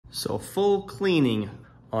So full cleaning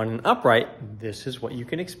on an upright, this is what you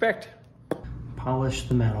can expect. Polish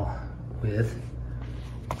the metal with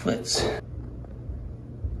Flitz.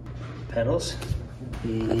 Pedals,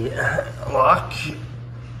 the lock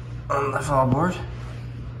on the floorboard,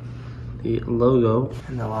 the logo,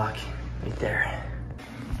 and the lock right there.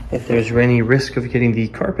 If there's any risk of getting the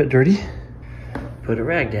carpet dirty, put a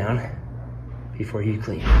rag down before you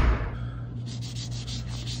clean.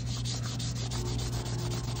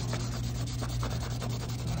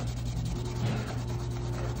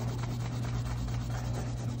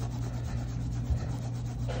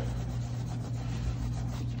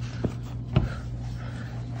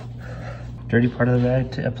 Dirty part of the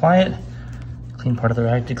rag to apply it, clean part of the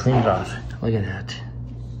rag to clean it off. Look at that.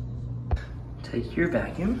 Take your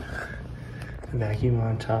vacuum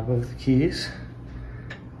on top of the keys,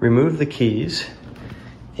 remove the keys,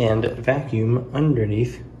 and vacuum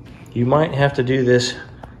underneath. You might have to do this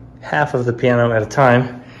half of the piano at a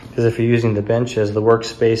time, because if you're using the bench as the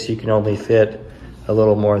workspace, you can only fit a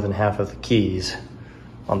little more than half of the keys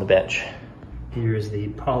on the bench. Here's the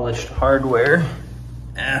polished hardware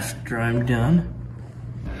after I'm done.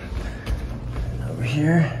 And over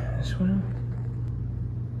here as well.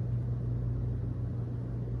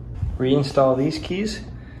 Reinstall these keys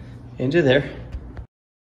into there.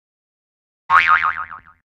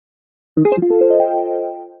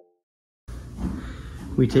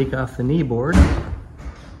 We take off the knee board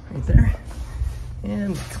right there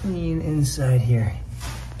and clean inside here,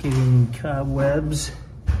 getting cobwebs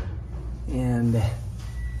and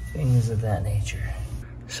things of that nature.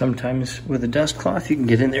 Sometimes with a dust cloth, you can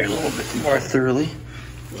get in there a little bit more thoroughly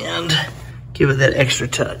and give it that extra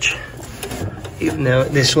touch. Even though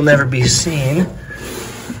this will never be seen,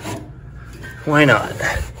 why not?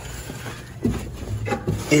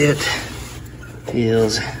 It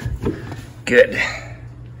feels good.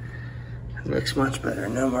 It looks much better.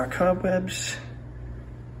 No more cobwebs.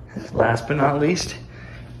 Last but not least,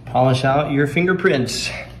 polish out your fingerprints.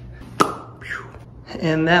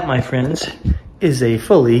 And that, my friends, is a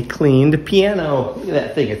fully cleaned piano. Look at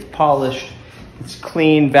that thing, it's polished, it's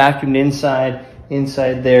clean, vacuumed inside.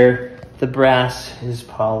 Inside there, the brass is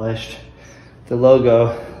polished. The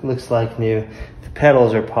logo looks like new. The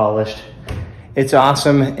pedals are polished. It's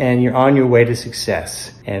awesome, and you're on your way to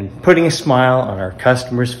success and putting a smile on our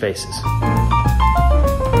customers' faces.